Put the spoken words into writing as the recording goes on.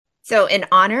So, in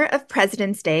honor of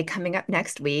President's Day coming up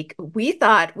next week, we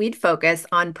thought we'd focus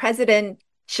on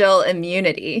presidential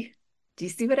immunity. Do you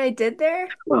see what I did there?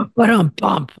 But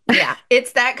bump. Yeah,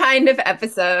 it's that kind of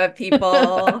episode,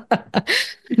 people.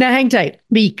 Now hang tight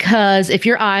because if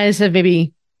your eyes have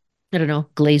maybe, I don't know,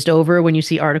 glazed over when you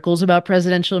see articles about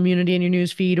presidential immunity in your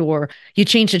news feed, or you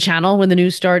change the channel when the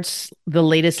news starts, the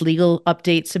latest legal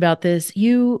updates about this,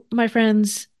 you, my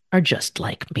friends, are just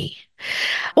like me.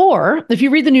 Or if you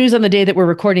read the news on the day that we're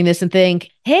recording this and think,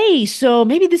 hey, so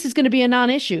maybe this is going to be a non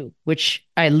issue, which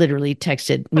I literally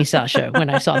texted me, Sasha, when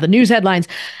I saw the news headlines.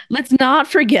 Let's not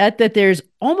forget that there's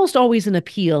almost always an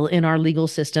appeal in our legal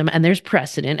system and there's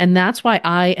precedent. And that's why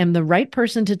I am the right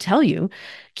person to tell you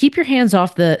keep your hands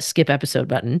off the skip episode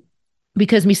button.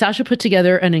 Because Misasha put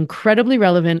together an incredibly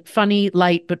relevant, funny,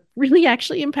 light, but really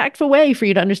actually impactful way for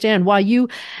you to understand why you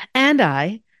and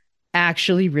I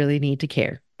actually really need to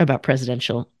care about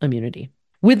presidential immunity.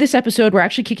 With this episode, we're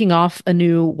actually kicking off a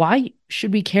new Why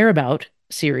Should We Care About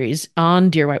series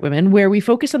on Dear White Women, where we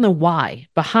focus on the why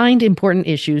behind important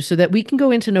issues so that we can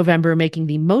go into November making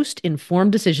the most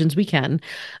informed decisions we can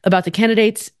about the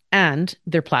candidates and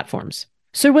their platforms.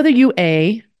 So whether you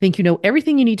A, think you know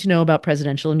everything you need to know about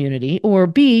presidential immunity, or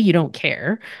B, you don't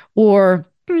care, or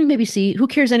maybe C, who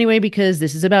cares anyway because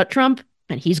this is about Trump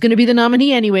and he's going to be the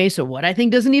nominee anyway, so what I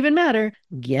think doesn't even matter,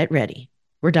 get ready.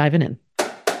 We're diving in.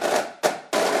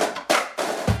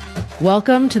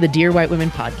 Welcome to the Dear White Women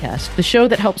podcast, the show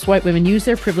that helps white women use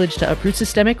their privilege to uproot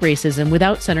systemic racism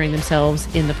without centering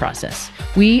themselves in the process.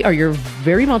 We are your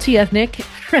very multi-ethnic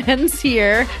friends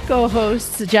here,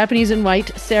 co-hosts, Japanese and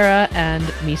white, Sarah and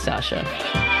me, Sasha.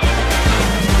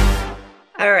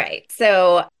 All right.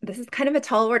 So, this is kind of a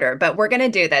tall order, but we're going to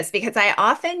do this because I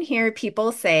often hear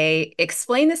people say,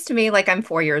 explain this to me like I'm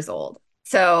 4 years old.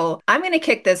 So I'm going to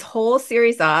kick this whole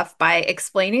series off by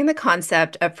explaining the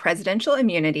concept of presidential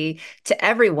immunity to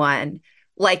everyone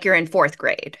like you're in fourth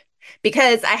grade.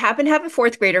 Because I happen to have a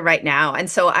fourth grader right now. And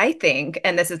so I think,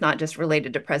 and this is not just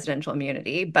related to presidential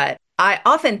immunity, but I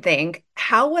often think,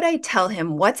 how would I tell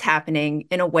him what's happening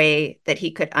in a way that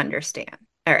he could understand?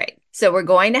 All right. So we're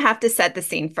going to have to set the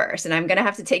scene first. And I'm going to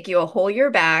have to take you a whole year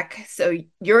back. So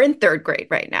you're in third grade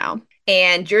right now.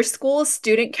 And your school's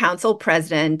student council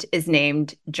president is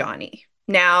named Johnny.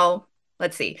 Now,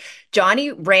 let's see.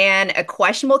 Johnny ran a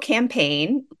questionable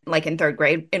campaign, like in third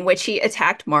grade, in which he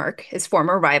attacked Mark, his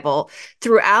former rival,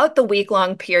 throughout the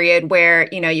week-long period where,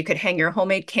 you could hang your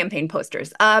homemade campaign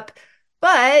posters up.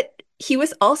 But he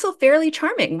was also fairly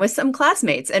charming with some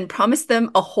classmates and promised them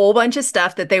a whole bunch of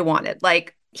stuff that they wanted,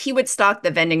 like he would stock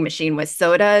the vending machine with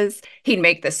sodas. He'd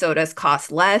make the sodas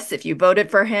cost less if you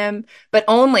voted for him, but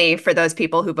only for those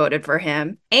people who voted for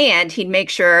him. And he'd make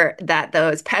sure that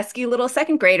those pesky little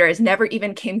second graders never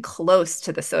even came close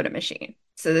to the soda machine.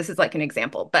 So this is like an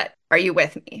example, but are you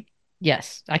with me?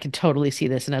 Yes, I can totally see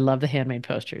this. And I love the handmade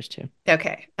posters too.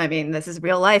 Okay. I mean, this is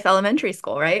real life elementary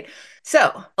school, right?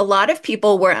 So a lot of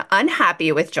people were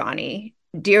unhappy with Johnny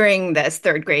during this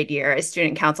third grade year as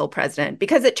student council president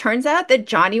because it turns out that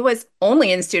Johnny was only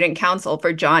in student council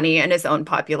for Johnny and his own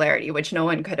popularity, which no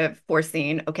one could have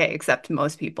foreseen, okay, except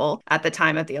most people at the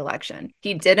time of the election.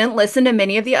 He didn't listen to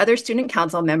many of the other student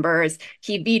council members.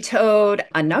 He vetoed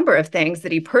a number of things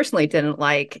that he personally didn't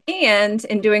like, and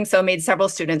in doing so made several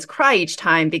students cry each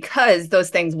time because those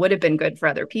things would have been good for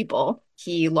other people.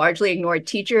 He largely ignored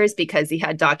teachers because he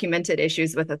had documented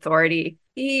issues with authority.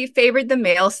 He favored the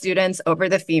male students over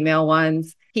the female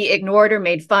ones. He ignored or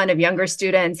made fun of younger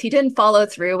students. He didn't follow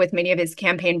through with many of his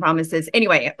campaign promises.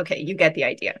 Anyway, okay, you get the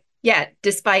idea. Yet,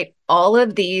 despite all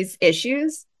of these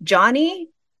issues, Johnny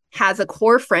has a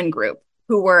core friend group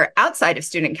who were outside of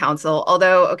student council,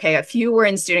 although, okay, a few were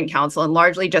in student council and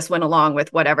largely just went along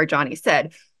with whatever Johnny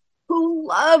said, who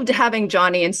loved having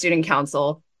Johnny in student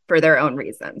council for their own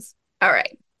reasons. All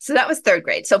right. So that was third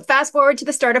grade. So fast forward to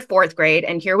the start of fourth grade,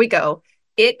 and here we go.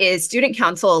 It is student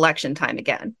council election time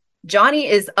again. Johnny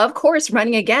is, of course,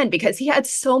 running again because he had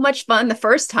so much fun the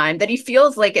first time that he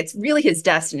feels like it's really his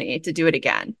destiny to do it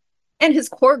again. And his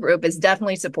core group is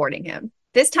definitely supporting him.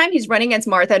 This time he's running against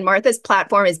Martha, and Martha's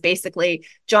platform is basically,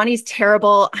 Johnny's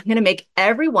terrible. I'm going to make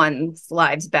everyone's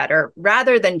lives better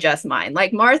rather than just mine.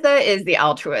 Like Martha is the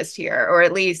altruist here, or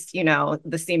at least,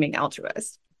 the seeming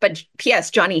altruist. But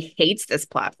P.S., Johnny hates this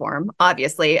platform,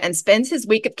 obviously, and spends his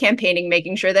week of campaigning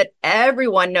making sure that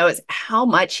everyone knows how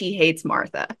much he hates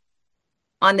Martha.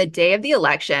 On the day of the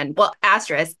election, well,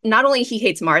 asterisk, not only he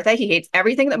hates Martha, he hates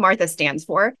everything that Martha stands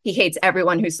for. He hates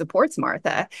everyone who supports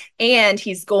Martha, and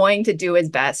he's going to do his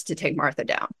best to take Martha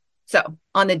down. So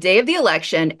on the day of the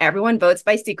election, everyone votes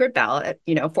by secret ballot,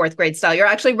 fourth grade style. You're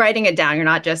actually writing it down. You're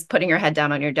not just putting your head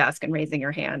down on your desk and raising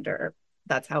your hand, or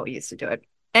that's how we used to do it.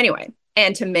 Anyway,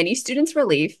 and to many students'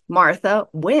 relief, Martha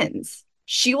wins.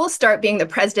 She will start being the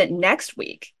president next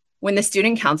week when the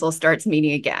student council starts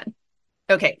meeting again.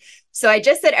 Okay, so I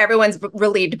just said everyone's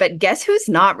relieved, but guess who's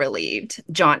not relieved?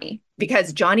 Johnny,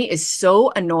 because Johnny is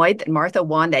so annoyed that Martha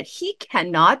won that he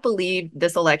cannot believe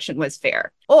this election was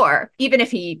fair. Or even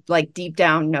if he deep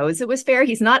down knows it was fair,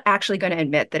 he's not actually going to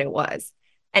admit that it was.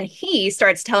 And he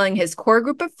starts telling his core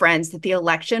group of friends that the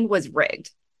election was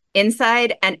rigged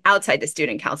inside and outside the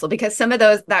student council, because some of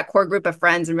that core group of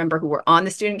friends, remember, who were on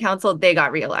the student council, they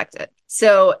got reelected.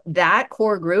 So that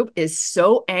core group is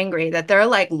so angry that they're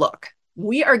like, look,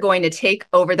 we are going to take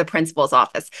over the principal's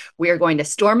office. We are going to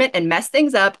storm it and mess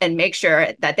things up and make sure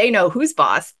that they know who's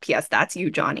boss. P.S. That's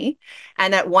you, Johnny.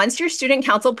 And that once you're student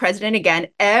council president again,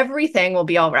 everything will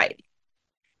be all right.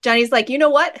 Johnny's like, you know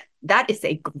what? That is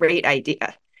a great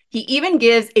idea. He even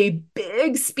gives a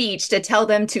big speech to tell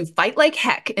them to fight like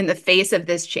heck in the face of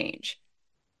this change.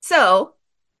 So,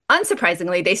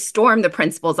 unsurprisingly, they storm the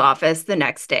principal's office the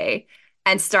next day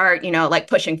and start,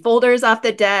 pushing folders off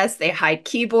the desk. They hide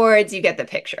keyboards. You get the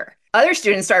picture. Other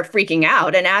students start freaking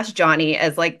out and ask Johnny,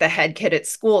 as the head kid at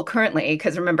school currently,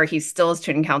 because remember, he's still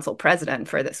student council president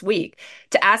for this week,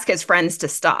 to ask his friends to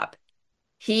stop.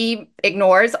 He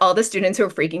ignores all the students who are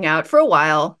freaking out for a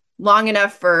while, long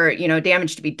enough for,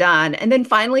 damage to be done, and then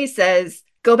finally says,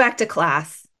 go back to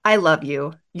class. I love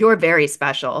you. You're very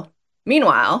special.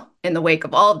 Meanwhile, in the wake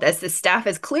of all of this, the staff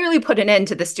has clearly put an end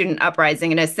to the student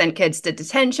uprising and has sent kids to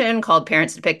detention, called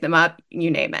parents to pick them up, you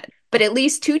name it. But at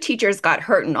least 2 teachers got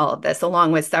hurt in all of this,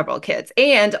 along with several kids.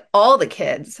 And all the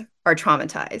kids are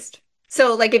traumatized.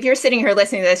 So, if you're sitting here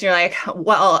listening to this, you're like,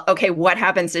 well, okay, what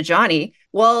happens to Johnny?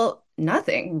 Well,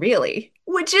 nothing, really.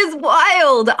 Which is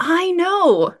wild. I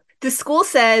know. The school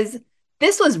says,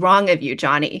 this was wrong of you,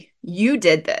 Johnny. You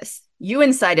did this. You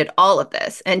incited all of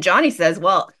this. And Johnny says,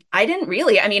 well, I didn't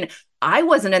really. I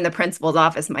wasn't in the principal's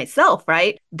office myself,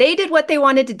 right? They did what they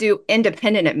wanted to do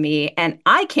independent of me, and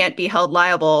I can't be held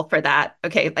liable for that.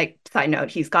 Okay, side note,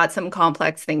 he's got some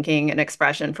complex thinking and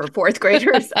expression for 4th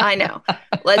graders. I know.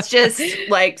 Let's just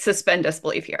suspend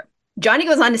disbelief here. Johnny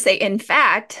goes on to say, in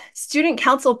fact, student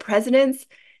council presidents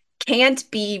can't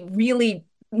be really,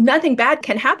 nothing bad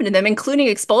can happen to them, including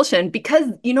expulsion, because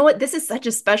you know what? This is such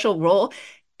a special role.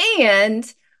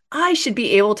 And I should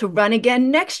be able to run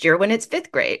again next year when it's 5th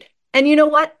grade. And you know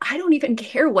what? I don't even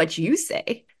care what you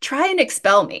say. Try and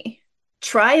expel me.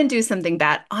 Try and do something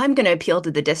bad. I'm going to appeal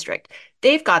to the district.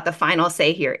 They've got the final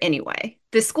say here anyway.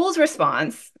 The school's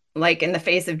response, in the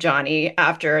face of Johnny,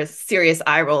 after serious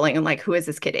eye rolling and who is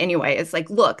this kid anyway, is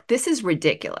look, this is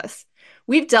ridiculous.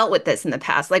 We've dealt with this in the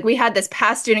past. We had this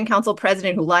past student council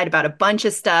president who lied about a bunch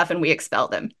of stuff and we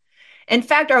expelled him. In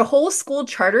fact, our whole school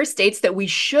charter states that we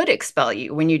should expel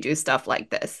you when you do stuff like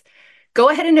this. Go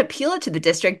ahead and appeal it to the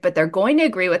district, but they're going to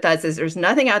agree with us as there's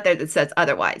nothing out there that says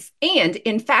otherwise. And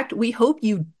in fact, we hope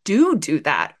you do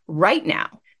that right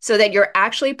now so that you're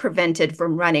actually prevented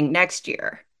from running next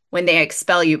year when they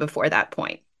expel you before that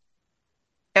point.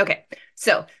 Okay,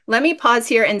 so let me pause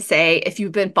here and say, if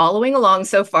you've been following along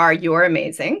so far, you're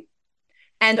amazing.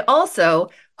 And also,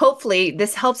 hopefully,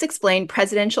 this helps explain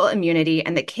presidential immunity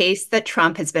and the case that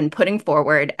Trump has been putting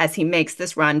forward as he makes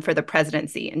this run for the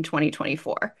presidency in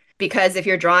 2024. Because if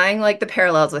you're drawing the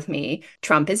parallels with me,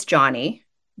 Trump is Johnny,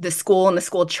 the school and the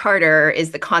school charter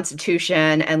is the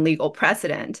Constitution and legal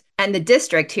precedent, and the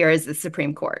district here is the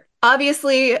Supreme Court.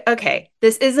 Obviously, okay,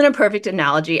 this isn't a perfect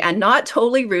analogy and not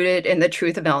totally rooted in the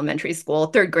truth of elementary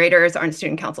school. 3rd graders aren't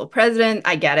student council president.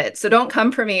 I get it. So don't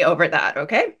come for me over that,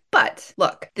 okay? But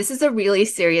look, this is a really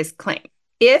serious claim.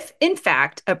 If, in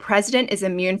fact, a president is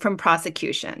immune from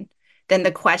prosecution, then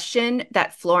the question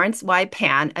that Florence Y.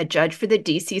 Pan, a judge for the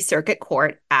D.C. Circuit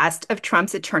Court, asked of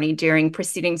Trump's attorney during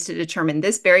proceedings to determine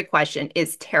this very question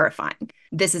is terrifying.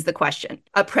 This is the question.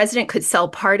 A president could sell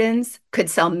pardons, could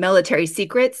sell military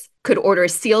secrets, could order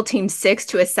SEAL Team 6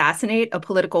 to assassinate a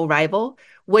political rival.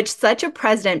 Would such a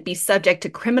president be subject to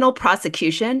criminal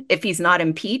prosecution if he's not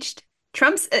impeached?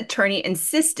 Trump's attorney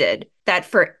insisted that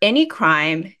for any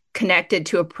crime connected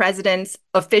to a president's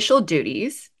official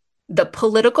duties, the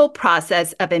political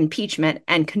process of impeachment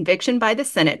and conviction by the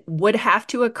Senate would have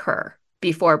to occur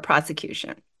before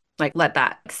prosecution. Let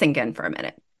that sink in for a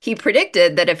minute. He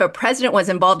predicted that if a president was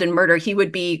involved in murder, he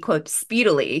would be, quote,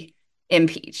 speedily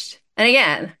impeached. And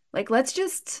again, let's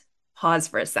just pause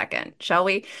for a second, shall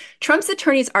we? Trump's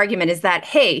attorney's argument is that,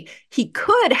 hey, he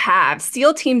could have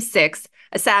SEAL Team 6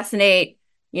 assassinate,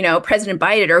 President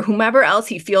Biden or whomever else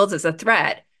he feels is a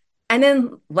threat. And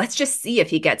then let's just see if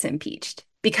he gets impeached.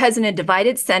 Because in a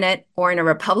divided Senate or in a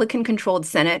Republican controlled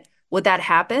Senate, would that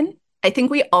happen? I think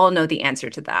we all know the answer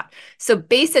to that. So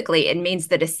basically, it means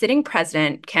that a sitting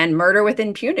president can murder with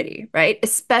impunity, right?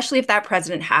 Especially if that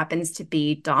president happens to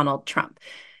be Donald Trump.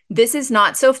 This is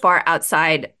not so far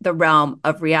outside the realm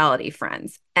of reality,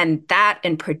 friends. And that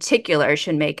in particular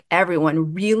should make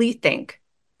everyone really think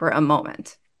for a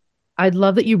moment. I'd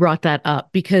love that you brought that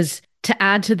up because to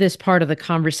add to this part of the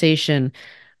conversation,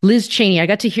 Liz Cheney, I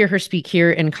got to hear her speak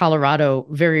here in Colorado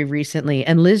very recently,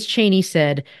 and Liz Cheney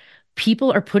said,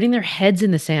 people are putting their heads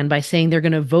in the sand by saying they're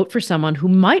going to vote for someone who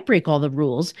might break all the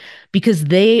rules because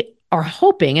they are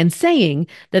hoping and saying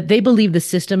that they believe the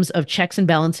systems of checks and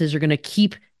balances are going to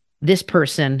keep this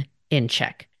person in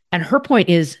check. And her point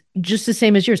is just the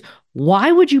same as yours.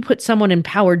 Why would you put someone in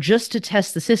power just to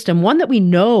test the system? One that we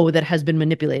know that has been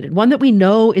manipulated, one that we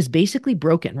know is basically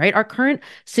broken, right? Our current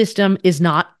system is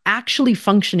not actually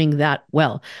functioning that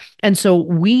well. And so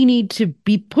we need to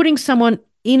be putting someone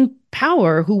in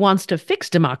power who wants to fix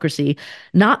democracy,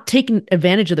 not taking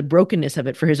advantage of the brokenness of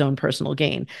it for his own personal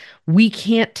gain. We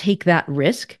can't take that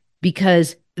risk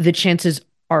because the chances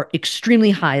are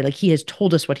extremely high. Like he has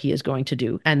told us what he is going to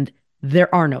do. And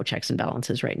there are no checks and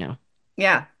balances right now.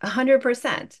 Yeah,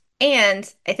 100%.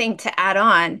 And I think to add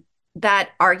on,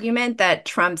 that argument that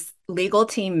Trump's legal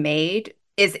team made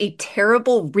is a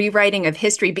terrible rewriting of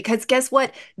history because guess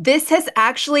what? This has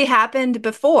actually happened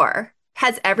before.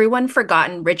 Has everyone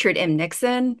forgotten Richard M.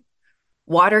 Nixon,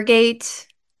 Watergate,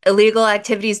 illegal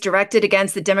activities directed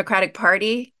against the Democratic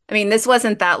Party? I mean, this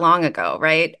wasn't that long ago,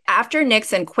 right? After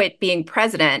Nixon quit being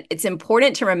president, it's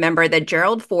important to remember that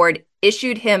Gerald Ford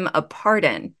issued him a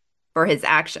pardon for his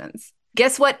actions.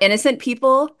 Guess what innocent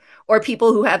people or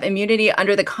people who have immunity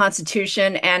under the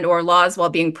Constitution and or laws while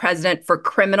being president for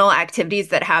criminal activities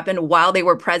that happened while they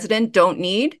were president don't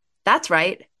need? That's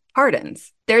right,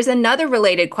 pardons. There's another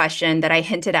related question that I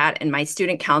hinted at in my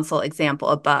student council example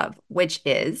above, which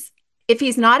is, if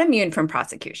he's not immune from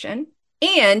prosecution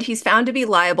and he's found to be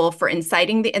liable for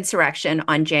inciting the insurrection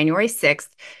on January 6th,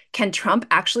 can Trump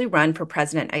actually run for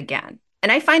president again?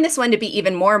 And I find this one to be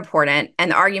even more important, and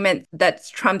the argument that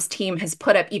Trump's team has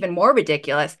put up even more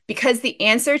ridiculous, because the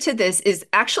answer to this is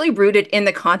actually rooted in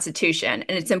the Constitution.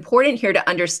 And it's important here to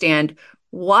understand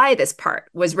why this part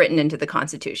was written into the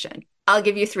Constitution. I'll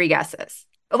give you 3 guesses.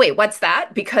 Oh, wait, what's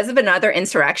that? Because of another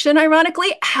insurrection, ironically?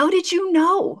 How did you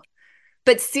know?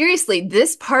 But seriously,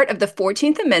 this part of the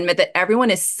 14th Amendment that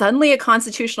everyone is suddenly a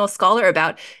constitutional scholar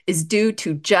about is due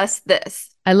to just this.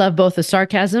 I love both the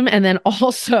sarcasm and then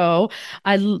also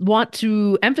want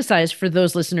to emphasize for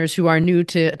those listeners who are new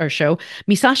to our show,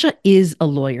 Misasha is a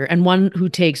lawyer and one who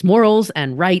takes morals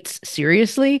and rights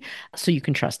seriously. So you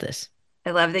can trust this. I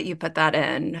love that you put that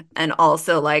in and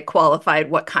also like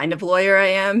qualified what kind of lawyer I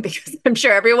am, because I'm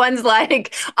sure everyone's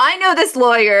like, I know this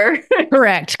lawyer.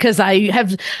 Correct, because I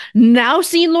have now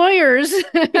seen lawyers.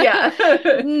 Yeah.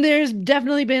 There's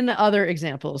definitely been other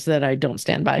examples that I don't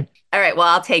stand by. All right, well,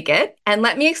 I'll take it. And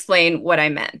let me explain what I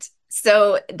meant.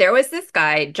 So there was this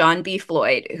guy, John B.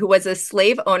 Floyd, who was a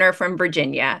slave owner from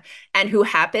Virginia and who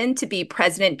happened to be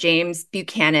President James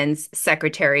Buchanan's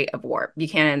Secretary of War.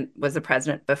 Buchanan was the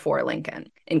president before Lincoln,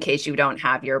 in case you don't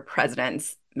have your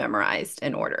presidents memorized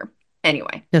in order.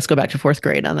 Anyway. Let's go back to 4th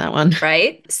grade on that one.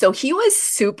 Right? So he was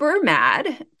super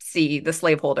mad, see the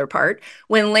slaveholder part,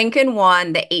 when Lincoln won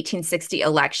the 1860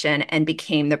 election and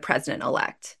became the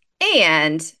president-elect.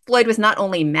 And Floyd was not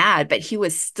only mad, but he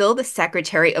was still the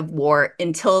Secretary of War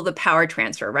until the power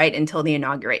transfer, right? Until the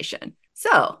inauguration.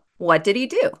 So what did he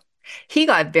do? He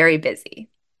got very busy.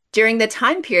 During the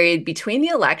time period between the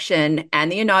election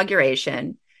and the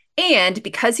inauguration, and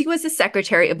because he was the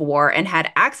Secretary of War and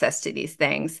had access to these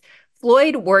things,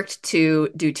 Floyd worked to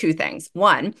do 2 things.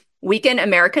 1, weaken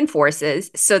American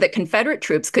forces so that Confederate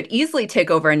troops could easily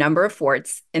take over a number of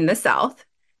forts in the South.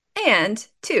 And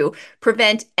 2,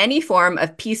 prevent any form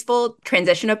of peaceful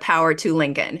transition of power to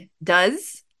Lincoln.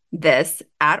 Does this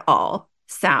at all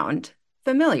sound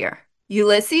familiar?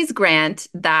 Ulysses Grant,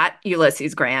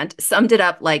 summed it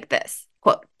up like this.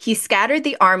 Quote, he scattered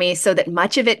the army so that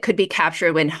much of it could be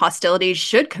captured when hostilities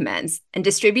should commence and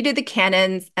distributed the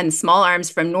cannons and small arms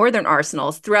from northern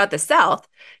arsenals throughout the South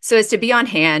so as to be on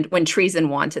hand when treason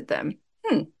wanted them.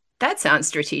 That sounds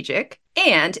strategic.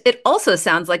 And it also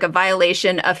sounds like a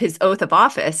violation of his oath of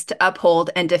office to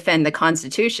uphold and defend the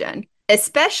Constitution,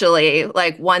 especially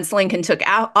like once Lincoln took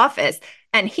office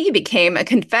and he became a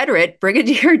Confederate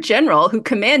brigadier general who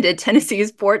commanded Tennessee's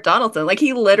Fort Donelson. Like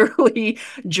he literally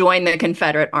joined the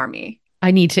Confederate Army. I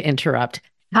need to interrupt.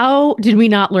 How did we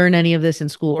not learn any of this in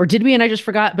school? Or did we and I just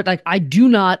forgot? But like, I do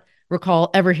not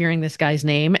recall ever hearing this guy's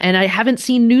name. And I haven't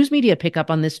seen news media pick up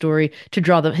on this story to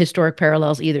draw the historic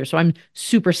parallels either. So I'm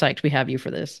super psyched we have you for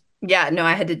this. Yeah, no,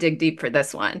 I had to dig deep for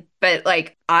this one. But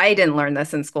like, I didn't learn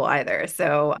this in school either.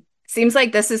 So seems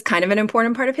like this is kind of an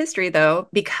important part of history, though,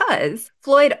 because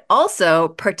Floyd also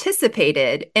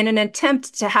participated in an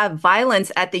attempt to have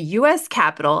violence at the US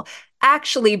Capitol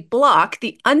actually block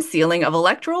the unsealing of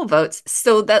electoral votes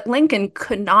so that Lincoln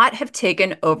could not have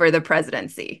taken over the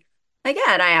presidency.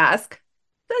 Again, I ask,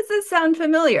 does this sound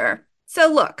familiar? So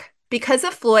look, because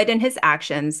of Floyd and his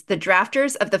actions, the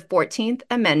drafters of the 14th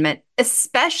Amendment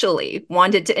especially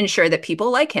wanted to ensure that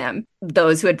people like him,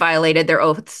 those who had violated their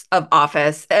oaths of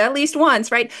office at least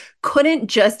once, right, couldn't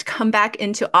just come back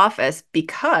into office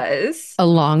because...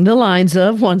 Along the lines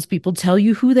of, once people tell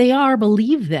you who they are,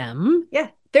 believe them. Yeah.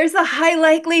 There's a high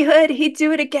likelihood he'd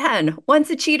do it again. Once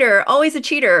a cheater, always a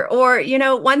cheater. Or,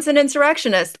 once an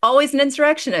insurrectionist, always an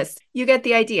insurrectionist. You get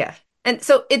the idea. And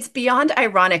so it's beyond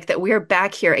ironic that we're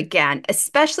back here again,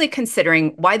 especially considering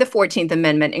why the 14th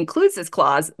Amendment includes this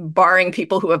clause, barring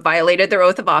people who have violated their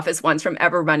oath of office once from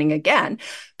ever running again.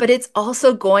 But it's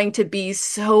also going to be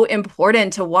so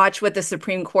important to watch what the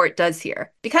Supreme Court does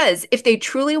here. Because if they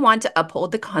truly want to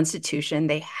uphold the Constitution,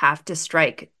 they have to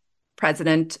strike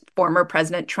former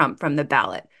President Trump from the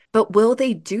ballot. But will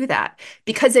they do that?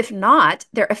 Because if not,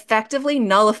 they're effectively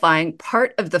nullifying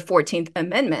part of the 14th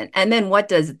Amendment. And then what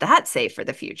does that say for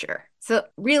the future? So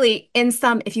really, in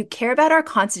sum, if you care about our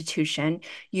Constitution,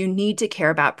 you need to care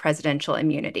about presidential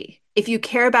immunity. If you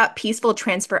care about peaceful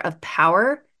transfer of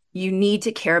power, you need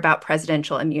to care about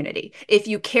presidential immunity. If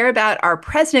you care about our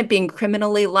president being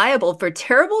criminally liable for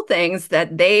terrible things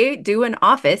that they do in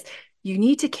office, you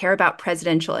need to care about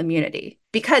presidential immunity.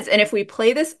 Because, and if we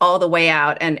play this all the way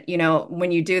out, and,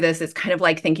 when you do this, it's kind of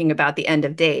like thinking about the end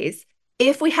of days.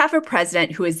 If we have a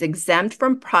president who is exempt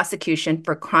from prosecution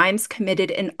for crimes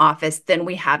committed in office, then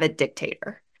we have a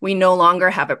dictator. We no longer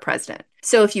have a president.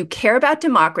 So if you care about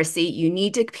democracy, you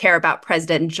need to care about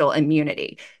presidential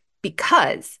immunity,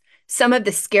 because some of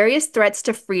the scariest threats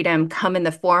to freedom come in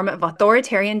the form of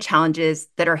authoritarian challenges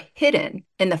that are hidden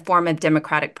in the form of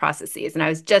democratic processes. And I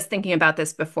was just thinking about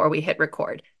this before we hit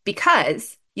record,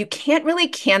 because you can't really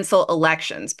cancel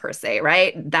elections per se,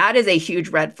 right? That is a huge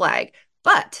red flag.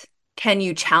 But can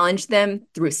you challenge them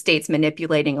through states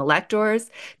manipulating electors,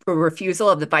 through refusal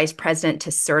of the vice president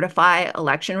to certify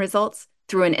election results,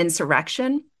 through an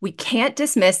insurrection? We can't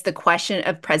dismiss the question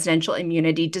of presidential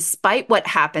immunity despite what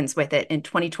happens with it in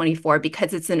 2024,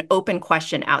 because it's an open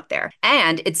question out there.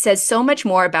 And it says so much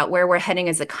more about where we're heading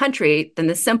as a country than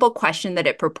the simple question that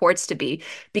it purports to be,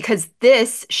 because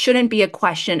this shouldn't be a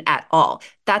question at all.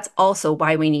 That's also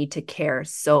why we need to care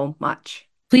so much.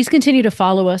 Please continue to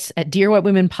follow us at Dear White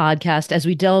Women Podcast as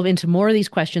we delve into more of these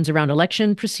questions around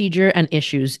election procedure and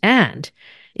issues. And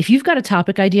if you've got a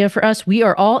topic idea for us, we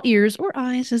are all ears or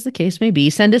eyes, as the case may be.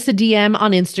 Send us a DM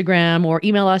on Instagram or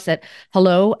email us at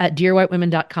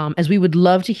hello@dearwhitewomen.com, as we would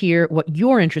love to hear what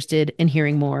you're interested in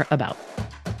hearing more about.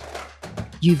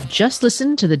 You've just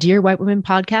listened to the Dear White Women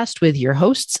podcast with your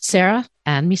hosts, Sarah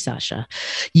and Misasha.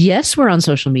 Yes, we're on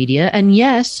social media, and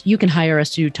yes, you can hire us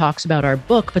to do talks about our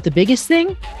book, but the biggest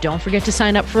thing, don't forget to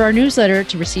sign up for our newsletter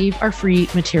to receive our free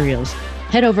materials.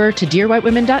 Head over to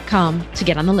dearwhitewomen.com to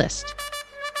get on the list.